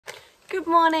Good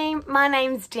morning, my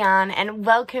name's Diane and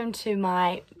welcome to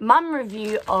my mum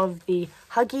review of the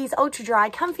Huggies Ultra Dry,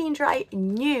 Comfy and Dry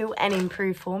new and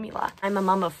improved formula. I'm a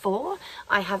mum of 4.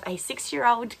 I have a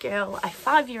 6-year-old girl, a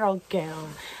 5-year-old girl,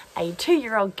 a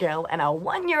 2-year-old girl and a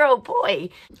 1-year-old boy.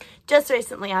 Just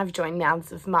recently I've joined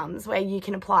Mouths of Mums where you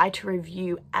can apply to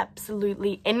review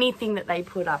absolutely anything that they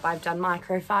put up. I've done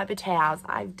microfiber towels,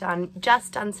 I've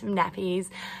just done some nappies,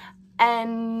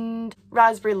 and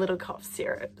raspberry little cough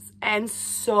syrups, and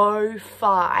so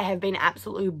far I have been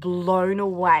absolutely blown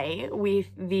away with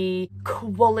the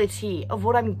quality of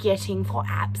what I'm getting for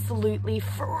absolutely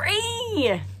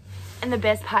free. And the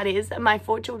best part is my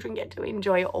 4 children get to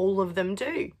enjoy all of them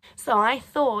too. So I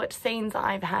thought, since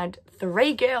I've had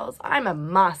 3 girls, I'm a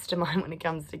mastermind when it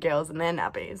comes to girls and their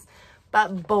nappies.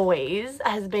 But boys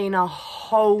has been a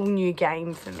whole new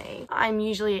game for me. I'm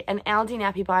usually an Aldi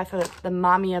nappy buyer for the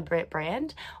Mamiya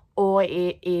brand, or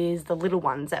it is the little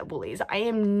ones at Woolies. I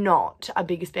am not a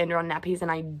big spender on nappies and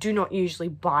I do not usually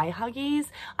buy Huggies.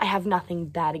 I have nothing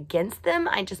bad against them.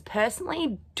 I just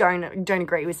personally don't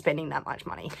agree with spending that much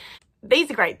money. These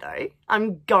are great though.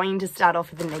 I'm going to start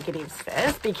off with the negatives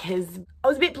first because I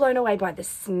was a bit blown away by the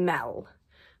smell.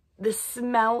 The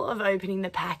smell of opening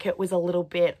the packet was a little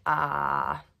bit,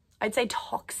 I'd say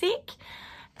toxic.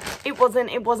 It wasn't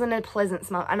a pleasant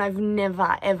smell, and I've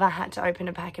never ever had to open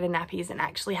a packet of nappies and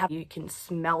actually you can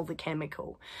smell the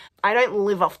chemical. I don't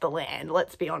live off the land,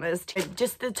 let's be honest.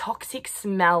 Just the toxic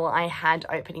smell I had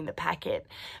opening the packet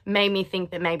made me think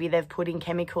that maybe they've put in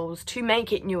chemicals to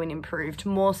make it new and improved,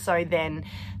 more so than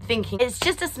thinking it's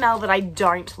just a smell that I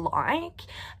don't like,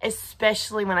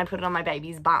 especially when I put it on my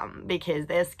baby's bum because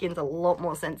their skin's a lot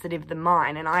more sensitive than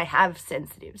mine and I have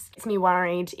sensitives. It's me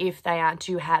worried if they are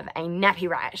to have a nappy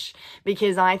rash,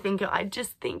 because I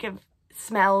just think of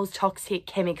smells, toxic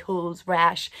chemicals,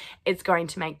 rash, it's going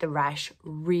to make the rash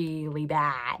really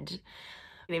bad.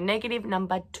 Negative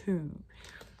number 2.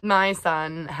 My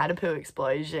son had a poo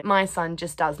explosion. My son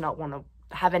just does not want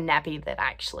to have a nappy that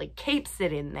actually keeps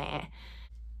it in there.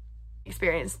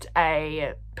 Experienced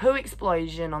a poo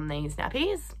explosion on these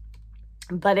nappies.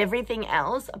 But everything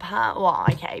else apart, well,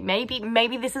 okay,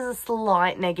 maybe this is a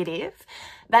slight negative.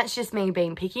 That's just me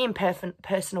being picky and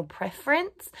personal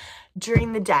preference.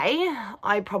 During the day,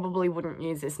 I probably wouldn't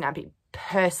use this nappy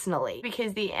personally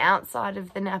because the outside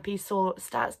of the nappy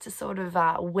starts to sort of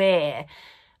wear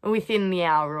within the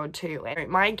hour or 2.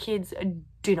 My kids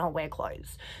do not wear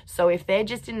clothes, so if they're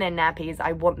just in their nappies,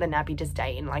 I want the nappy to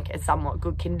stay in like a somewhat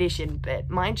good condition.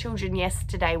 But my children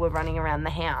yesterday were running around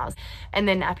the house and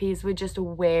their nappies were just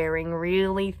wearing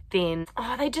really thin.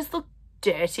 Oh, they just look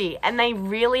dirty and they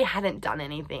really hadn't done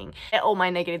anything. All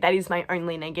my negative, that is my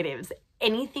only negatives.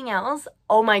 Anything else,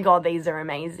 oh my god, these are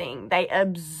amazing. They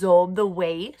absorb the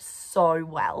wee so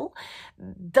well.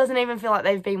 Doesn't even feel like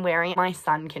they've been wearing it. My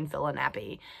son can fill a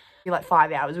nappy. Like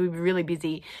 5 hours, we were really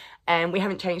busy and we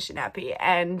haven't changed a nappy,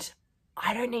 and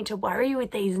I don't need to worry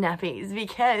with these nappies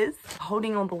because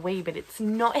holding all the wee, but it's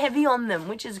not heavy on them,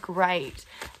 which is great.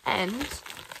 And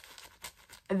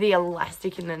the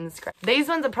elastic in them is great. These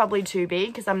ones are probably too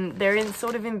big because they're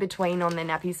in between on their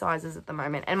nappy sizes at the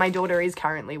moment, and my daughter is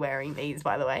currently wearing these,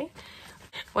 by the way.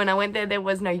 When I went there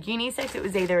was no unisex. It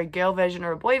was either a girl version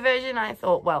or a boy version. I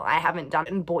thought, well, I haven't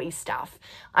done boy stuff.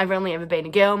 I've only ever been a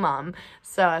girl mum.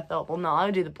 So I thought, well, no,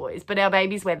 I'll do the boys. But our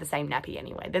babies wear the same nappy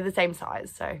anyway. They're the same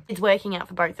size. So it's working out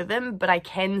for both of them. But I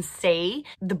can see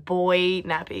the boy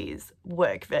nappies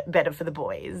work better for the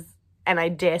boys. And I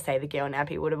dare say the girl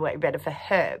nappy would have worked better for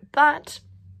her. But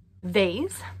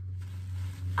these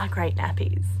are great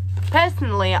nappies.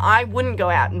 Personally, I wouldn't go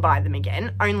out and buy them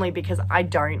again, only because I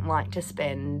don't like to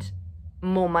spend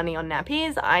more money on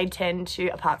nappies. I tend to,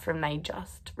 apart from they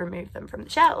just remove them from the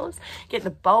shelves, get the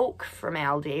bulk from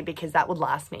Aldi because that would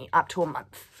last me up to a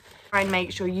month. Try and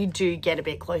make sure you do get a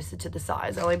bit closer to the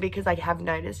size, only because I have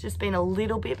noticed just being a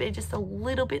little bit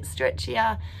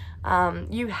stretchier.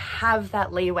 You have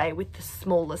that leeway with the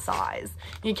smaller size.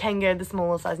 You can go the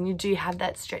smaller size and you do have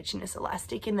that stretchiness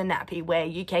elastic in the nappy where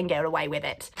you can get away with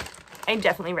it. I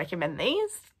definitely recommend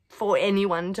these for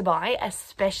anyone to buy,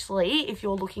 especially if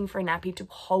you're looking for a nappy to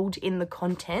hold in the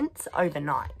contents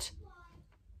overnight.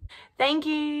 Thank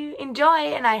you,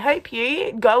 enjoy, and I hope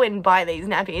you go and buy these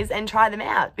nappies and try them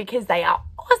out because they are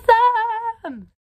awesome.